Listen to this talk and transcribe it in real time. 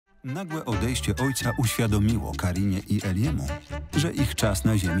Nagłe odejście ojca uświadomiło Karinie i Eliemu, że ich czas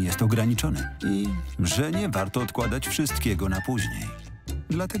na ziemi jest ograniczony i że nie warto odkładać wszystkiego na później.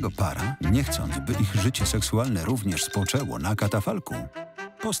 Dlatego para, nie chcąc, by ich życie seksualne również spoczęło na katafalku,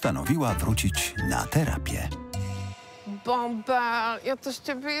 postanowiła wrócić na terapię. Bąbel, ja to z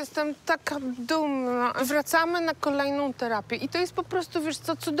ciebie jestem taka dumna. Wracamy na kolejną terapię i to jest po prostu, wiesz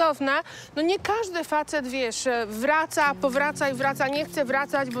co, cudowne. No nie każdy facet, wiesz, powraca i wraca, nie chce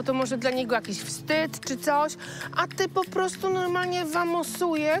wracać, bo to może dla niego jakiś wstyd czy coś, a ty po prostu normalnie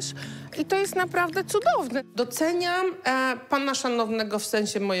wamosujesz i to jest naprawdę cudowne. Doceniam pana szanownego w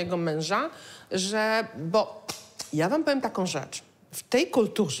sensie mojego męża, bo ja wam powiem taką rzecz. W tej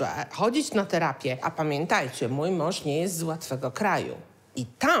kulturze chodzić na terapię, a pamiętajcie, mój mąż nie jest z łatwego kraju. I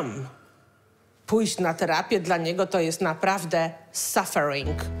tam pójść na terapię dla niego to jest naprawdę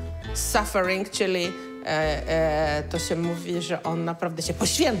suffering. Suffering, czyli to się mówi, że on naprawdę się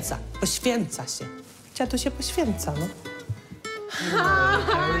poświęca się. Chciała to się poświęca, no.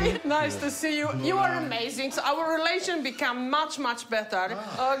 Hi, nice to see you. You are amazing. So our relation become much, much better.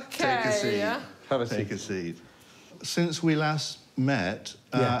 Okay. Take a seat. Have a seat. Take a seat. Since we last met,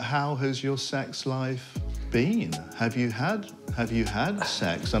 how has your sex life been? Have you had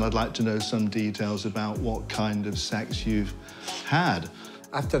sex? And I'd like to know some details about what kind of sex you've had.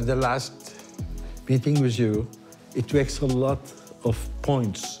 After the last meeting with you, it makes a lot of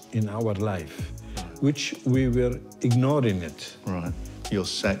points in our life, which we were ignoring it. Right. Your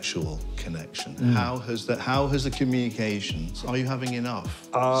sexual connection. How has the communications? Are you having enough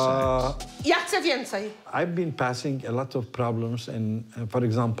sex? Ja chcę więcej. I've been passing a lot of problems, and for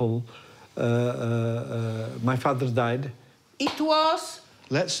example, my father died. It was...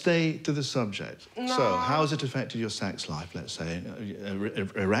 Let's stay to the subject. No. So, how has it affected your sex life, let's say?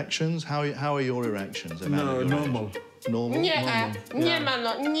 Erections? How are your erections? No, normal. Normal? Nie ma,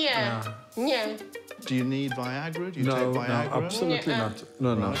 nie. Do you need Viagra? Do you take Viagra? No, absolutely not. No,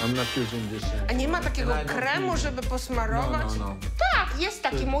 I'm not using this. A nie ma takiego kremu, żeby posmarować? No. Tak, jest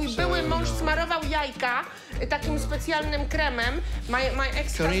taki. Mój były mąż smarował jajka takim specjalnym kremem. My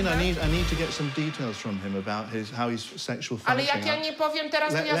ex Karina, I need to get some details from him about how his sexual functioning. Ale jak ja nie powiem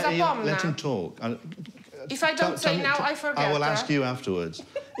teraz, to ja zapomnę. Let him talk. If I don't say now, I forget. I will ask you afterwards.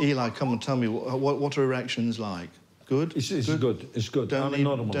 Eli, come on, tell me, what are erections like? Good? It's good. It's good.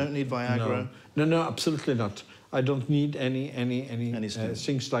 Don't need Viagra? No, absolutely not. I don't need any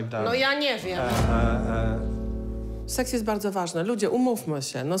things like that. No ja nie wiem. Seks jest bardzo ważny. Ludzie, umówmy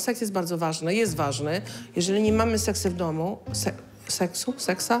się. No seks jest bardzo ważny. Jest ważny. Jeżeli nie mamy seksu w domu...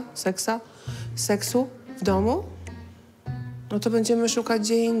 Seksu w domu? No to będziemy szukać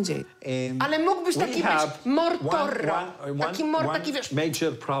gdzie indziej. Ale mógłbyś taki być mortorro. Taki wiesz...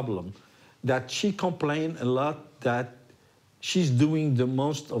 major problem that she complained a lot that she's doing the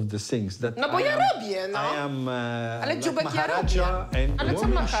most of the things that no bo ja robię, no. I am ale like dziubek ja robię. Ale co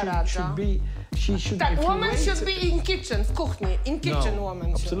Maharaja? She should tak, be woman should be in kitchen, w kuchni. In kitchen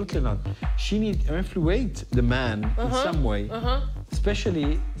woman. Absolutely not. She need to influence the man in some way,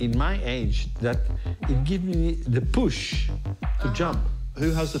 especially in my age, that it gives me the push to jump.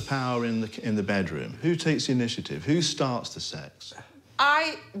 Who has the power in the bedroom? Who takes the initiative? Who starts the sex?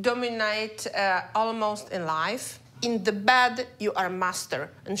 I dominate almost in life. In the bed, you are master,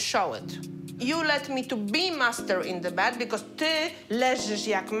 and show it. You let me to be master in the bed because ty leżysz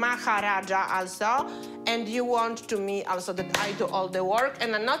jak Maharaja also, and you want to me also that I do all the work,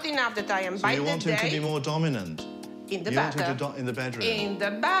 and not enough that I am by the day. So you want him to be more dominant? In the bed. You want him to in the bedroom? In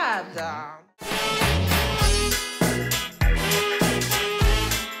the bed.